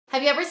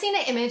Have you ever seen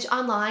an image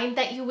online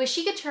that you wish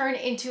you could turn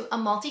into a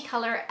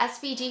multicolor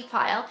SVG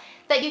file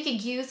that you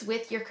could use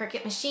with your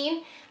Cricut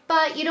machine,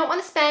 but you don't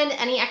want to spend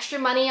any extra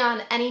money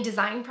on any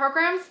design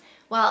programs?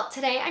 Well,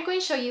 today I'm going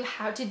to show you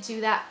how to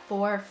do that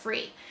for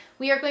free.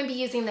 We are going to be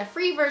using the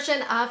free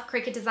version of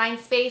Cricut Design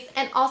Space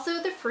and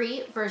also the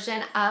free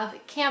version of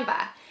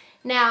Canva.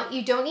 Now,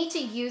 you don't need to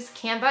use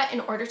Canva in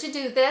order to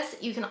do this.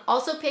 You can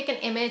also pick an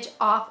image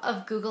off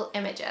of Google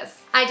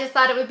Images. I just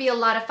thought it would be a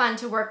lot of fun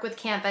to work with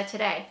Canva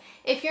today.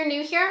 If you're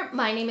new here,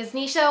 my name is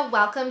Nisha.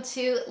 Welcome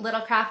to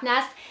Little Craft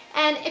Nest.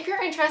 And if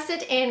you're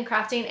interested in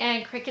crafting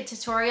and Cricut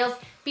tutorials,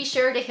 be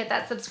sure to hit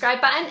that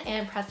subscribe button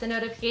and press the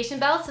notification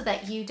bell so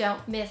that you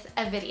don't miss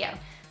a video.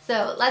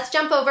 So let's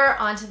jump over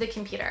onto the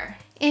computer.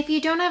 If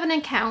you don't have an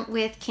account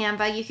with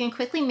Canva, you can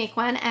quickly make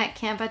one at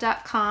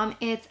canva.com.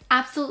 It's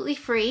absolutely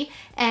free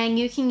and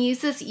you can use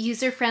this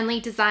user-friendly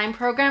design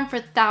program for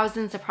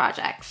thousands of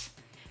projects.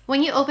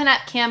 When you open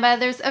up Canva,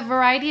 there's a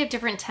variety of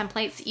different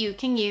templates you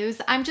can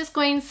use. I'm just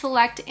going to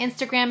select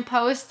Instagram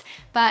post,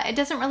 but it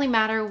doesn't really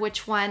matter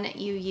which one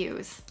you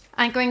use.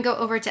 I'm going to go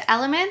over to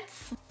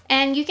Elements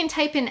and you can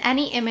type in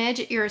any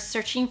image you're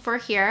searching for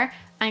here.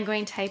 I'm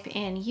going to type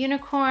in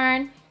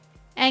unicorn.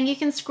 And you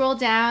can scroll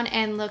down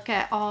and look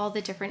at all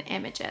the different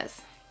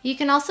images. You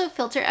can also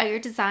filter out your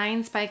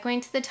designs by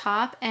going to the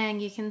top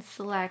and you can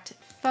select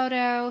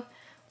photo,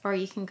 or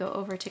you can go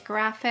over to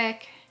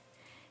graphic.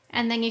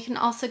 And then you can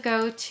also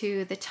go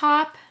to the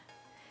top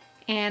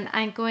and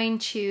I'm going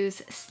to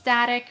choose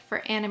static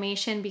for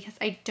animation because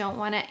I don't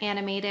want an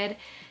animated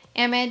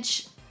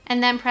image,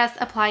 and then press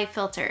apply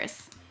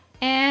filters.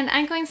 And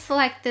I'm going to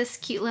select this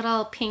cute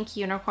little pink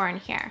unicorn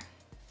here.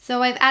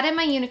 So I've added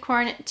my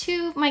unicorn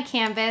to my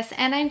canvas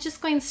and I'm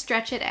just going to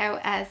stretch it out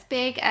as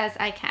big as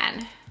I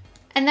can.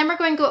 And then we're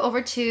going to go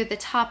over to the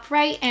top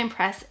right and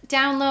press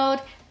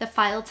download. The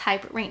file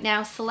type right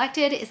now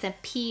selected is a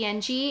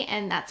PNG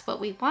and that's what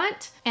we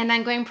want. And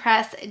I'm going to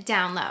press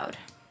download.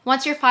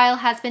 Once your file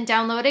has been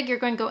downloaded, you're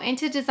going to go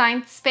into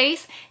Design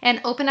Space and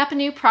open up a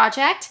new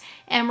project.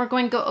 And we're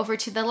going to go over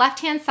to the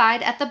left-hand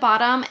side at the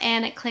bottom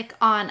and click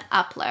on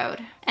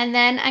Upload. And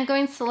then I'm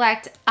going to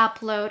select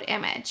Upload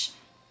Image.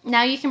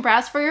 Now you can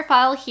browse for your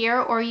file here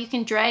or you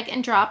can drag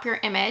and drop your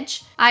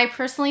image. I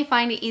personally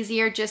find it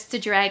easier just to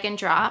drag and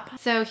drop.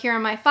 So here are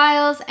my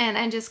files and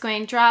I'm just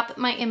going to drop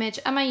my image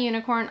of my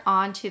unicorn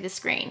onto the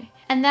screen.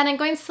 And then I'm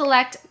going to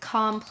select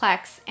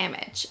complex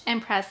image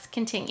and press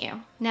continue.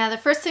 Now the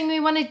first thing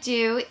we want to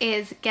do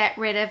is get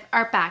rid of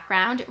our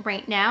background.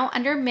 Right now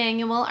under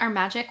manual, our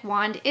magic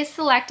wand is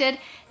selected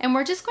and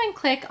we're just going to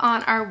click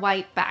on our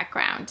white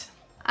background.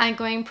 I'm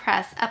going to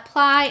press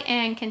apply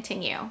and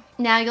continue.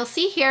 Now you'll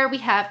see here we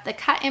have the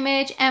cut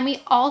image and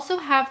we also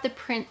have the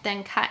print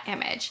then cut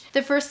image.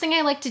 The first thing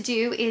I like to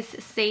do is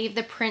save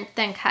the print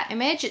then cut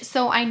image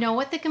so I know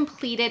what the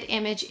completed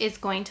image is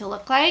going to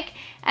look like,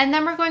 and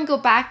then we're going to go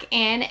back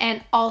in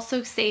and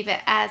also save it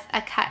as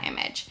a cut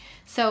image.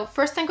 So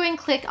first I'm going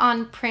to click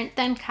on print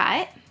then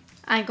cut.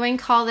 I'm going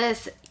to call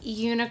this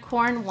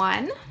unicorn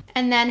 1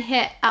 and then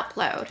hit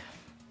upload.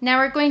 Now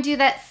we're going to do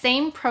that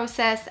same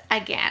process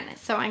again.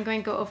 So I'm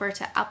going to go over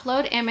to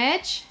upload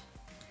image.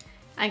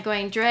 I'm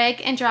going to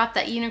drag and drop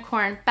that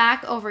unicorn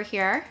back over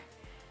here.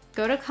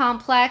 Go to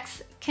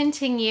complex,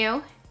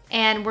 continue,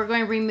 and we're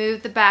going to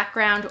remove the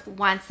background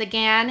once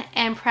again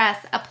and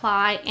press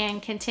apply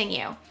and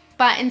continue.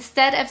 But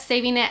instead of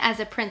saving it as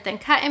a print then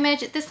cut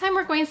image, this time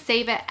we're going to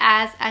save it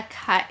as a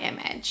cut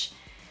image.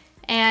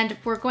 And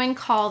we're going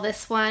to call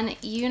this one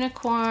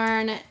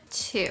unicorn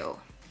 2.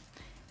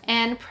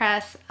 And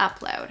press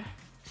upload.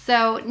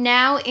 So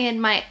now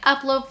in my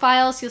upload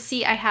files, you'll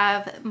see I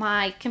have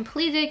my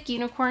completed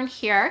unicorn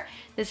here.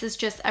 This is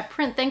just a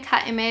print then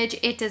cut image.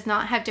 It does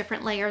not have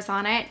different layers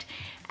on it.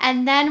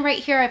 And then right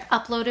here, I've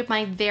uploaded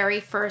my very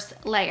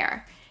first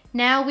layer.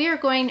 Now we are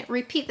going to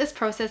repeat this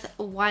process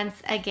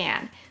once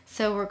again.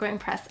 So we're going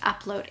to press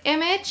upload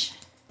image,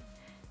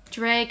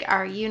 drag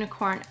our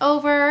unicorn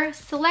over,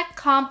 select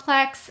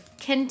complex,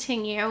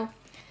 continue,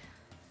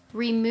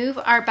 remove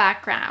our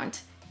background.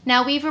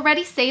 Now we've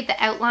already saved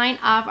the outline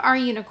of our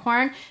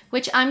unicorn,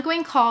 which I'm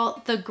going to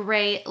call the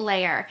gray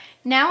layer.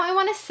 Now I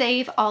want to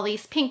save all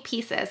these pink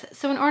pieces.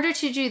 So in order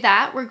to do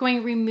that, we're going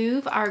to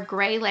remove our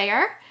gray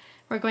layer.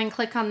 We're going to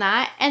click on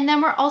that. And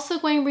then we're also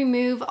going to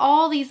remove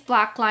all these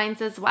black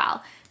lines as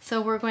well.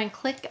 So we're going to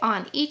click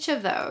on each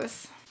of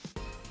those.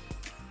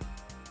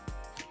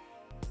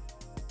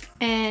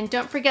 And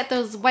don't forget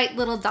those white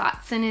little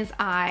dots in his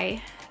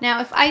eye. Now,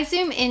 if I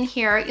zoom in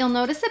here, you'll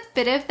notice a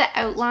bit of the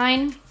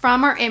outline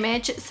from our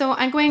image. So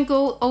I'm going to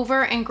go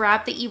over and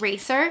grab the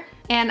eraser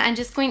and I'm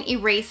just going to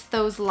erase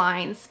those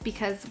lines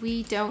because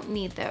we don't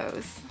need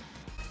those.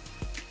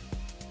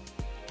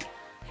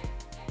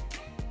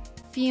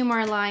 A few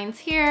more lines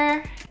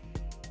here.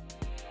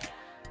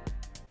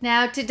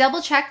 Now to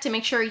double check to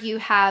make sure you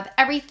have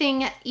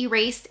everything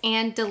erased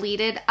and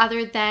deleted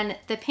other than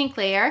the pink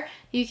layer,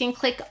 you can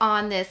click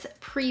on this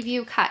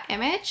preview cut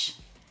image.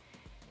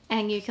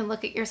 And you can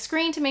look at your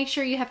screen to make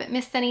sure you haven't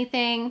missed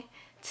anything.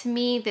 To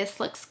me, this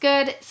looks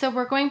good. So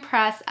we're going to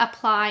press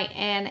apply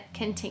and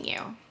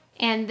continue.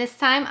 And this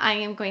time I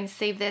am going to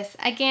save this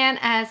again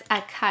as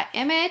a cut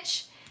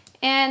image.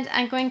 And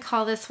I'm going to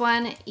call this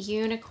one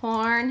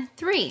Unicorn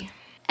 3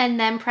 and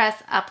then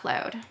press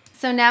upload.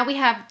 So now we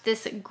have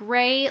this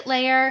gray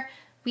layer,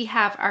 we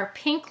have our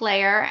pink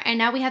layer, and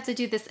now we have to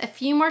do this a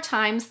few more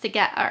times to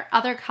get our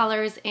other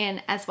colors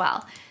in as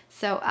well.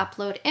 So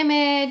upload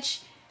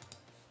image,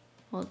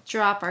 we'll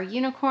drop our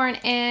unicorn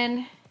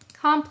in,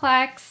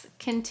 complex,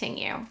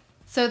 continue.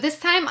 So this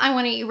time I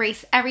want to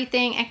erase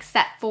everything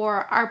except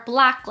for our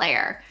black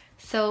layer.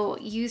 So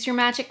use your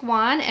magic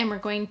wand and we're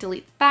going to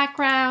delete the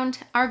background,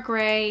 our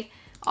gray,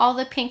 all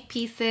the pink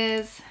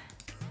pieces.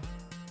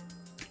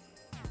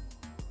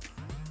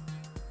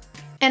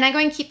 And I'm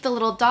going to keep the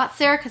little dots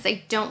there because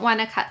I don't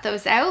want to cut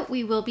those out.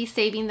 We will be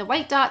saving the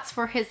white dots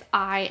for his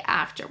eye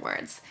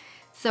afterwards.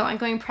 So I'm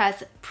going to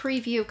press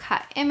preview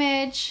cut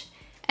image.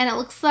 And it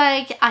looks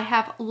like I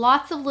have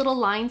lots of little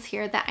lines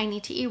here that I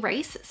need to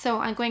erase. So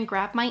I'm going to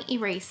grab my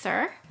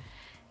eraser.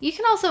 You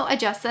can also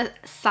adjust the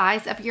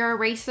size of your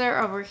eraser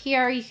over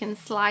here. You can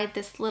slide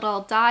this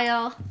little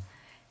dial.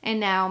 And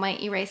now my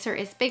eraser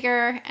is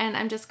bigger and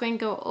I'm just going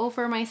to go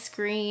over my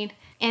screen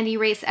and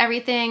erase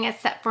everything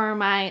except for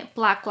my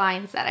black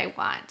lines that I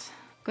want.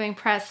 Going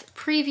to press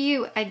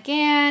preview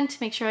again to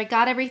make sure I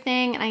got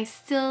everything, and I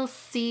still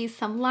see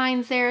some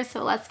lines there,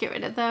 so let's get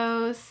rid of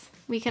those.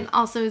 We can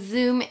also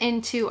zoom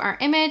into our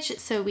image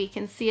so we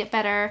can see it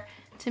better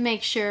to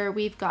make sure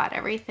we've got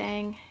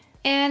everything.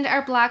 And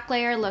our black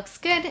layer looks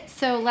good,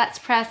 so let's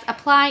press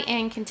apply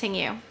and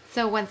continue.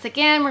 So once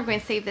again, we're going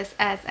to save this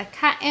as a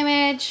cut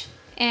image,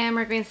 and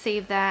we're going to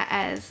save that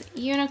as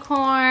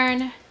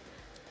Unicorn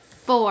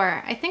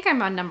 4. I think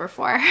I'm on number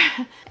 4.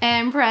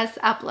 And press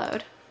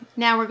upload.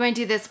 Now we're going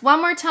to do this one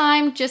more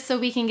time just so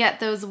we can get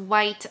those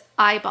white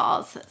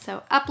eyeballs.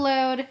 So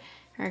upload,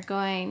 we're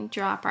going to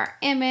drop our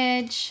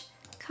image,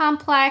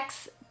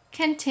 complex,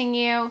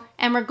 continue,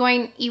 and we're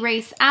going to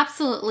erase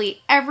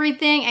absolutely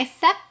everything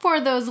except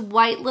for those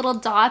white little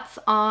dots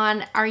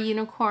on our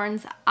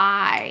unicorn's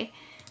eye.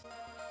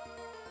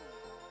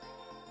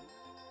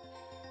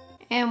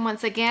 And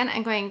once again,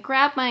 I'm going to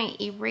grab my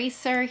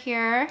eraser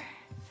here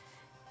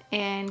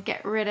and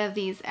get rid of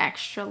these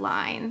extra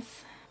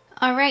lines.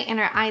 All right, and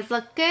our eyes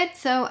look good,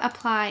 so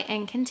apply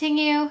and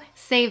continue.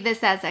 Save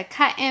this as a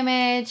cut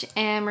image,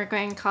 and we're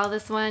going to call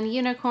this one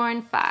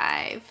Unicorn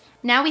 5.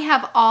 Now we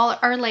have all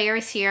our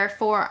layers here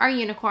for our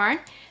unicorn,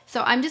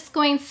 so I'm just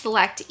going to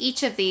select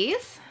each of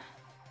these,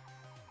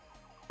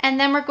 and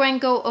then we're going to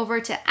go over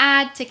to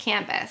add to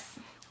canvas.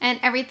 And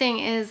everything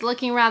is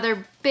looking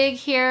rather big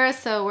here,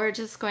 so we're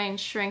just going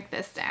to shrink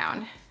this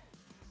down.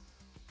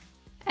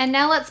 And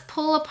now let's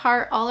pull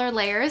apart all our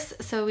layers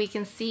so we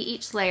can see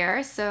each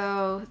layer.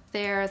 So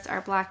there's our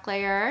black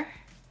layer.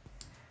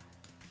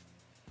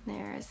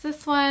 There's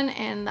this one,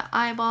 and the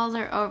eyeballs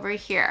are over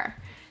here.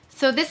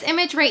 So this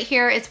image right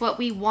here is what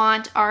we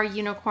want our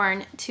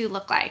unicorn to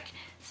look like.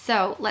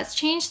 So let's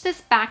change this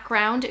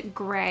background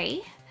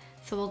gray.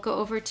 So we'll go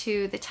over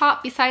to the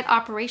top beside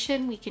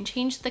operation. We can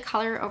change the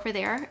color over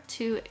there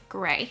to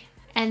gray.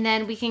 And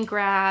then we can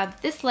grab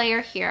this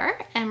layer here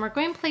and we're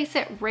going to place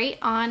it right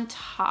on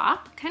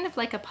top, kind of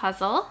like a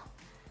puzzle.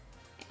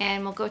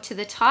 And we'll go to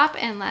the top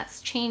and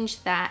let's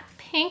change that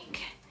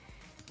pink.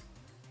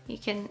 You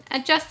can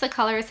adjust the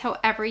colors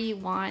however you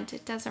want.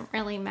 It doesn't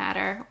really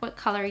matter what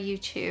color you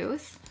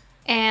choose.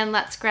 And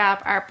let's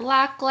grab our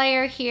black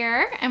layer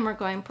here and we're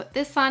going to put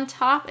this on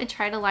top and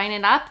try to line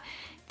it up.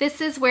 This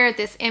is where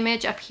this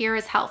image up here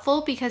is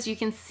helpful because you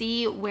can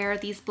see where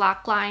these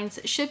black lines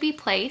should be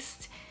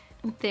placed.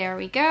 There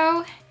we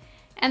go.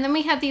 And then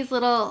we have these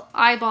little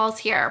eyeballs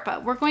here,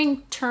 but we're going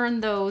to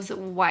turn those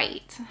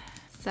white.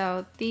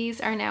 So these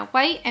are now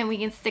white and we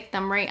can stick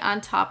them right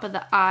on top of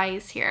the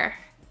eyes here.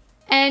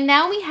 And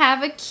now we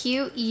have a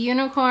cute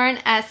unicorn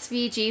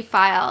SVG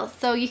file.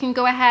 So you can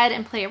go ahead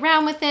and play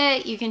around with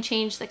it. You can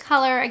change the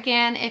color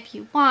again if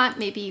you want.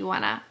 Maybe you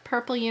want a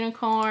purple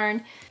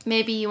unicorn.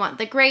 Maybe you want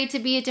the gray to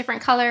be a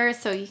different color.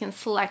 So you can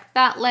select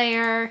that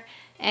layer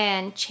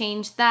and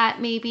change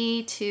that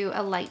maybe to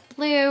a light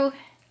blue.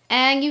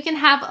 And you can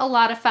have a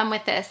lot of fun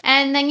with this.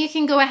 And then you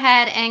can go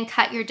ahead and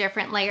cut your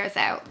different layers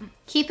out.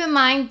 Keep in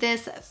mind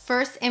this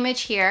first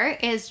image here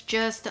is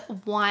just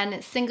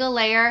one single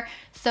layer.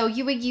 So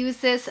you would use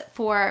this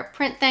for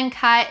print then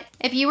cut.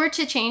 If you were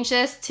to change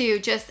this to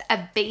just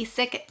a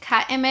basic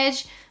cut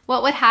image,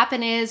 what would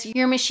happen is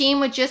your machine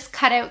would just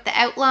cut out the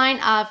outline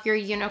of your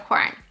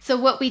unicorn. So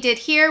what we did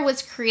here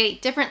was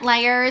create different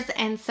layers,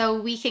 and so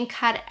we can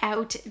cut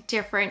out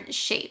different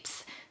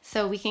shapes.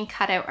 So we can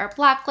cut out our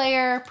black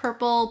layer,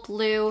 purple,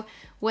 blue,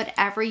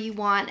 whatever you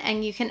want,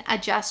 and you can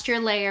adjust your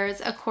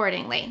layers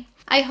accordingly.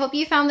 I hope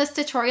you found this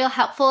tutorial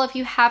helpful. If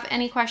you have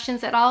any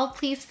questions at all,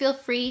 please feel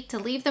free to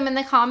leave them in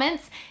the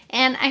comments,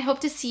 and I hope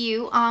to see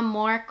you on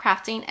more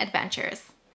crafting adventures.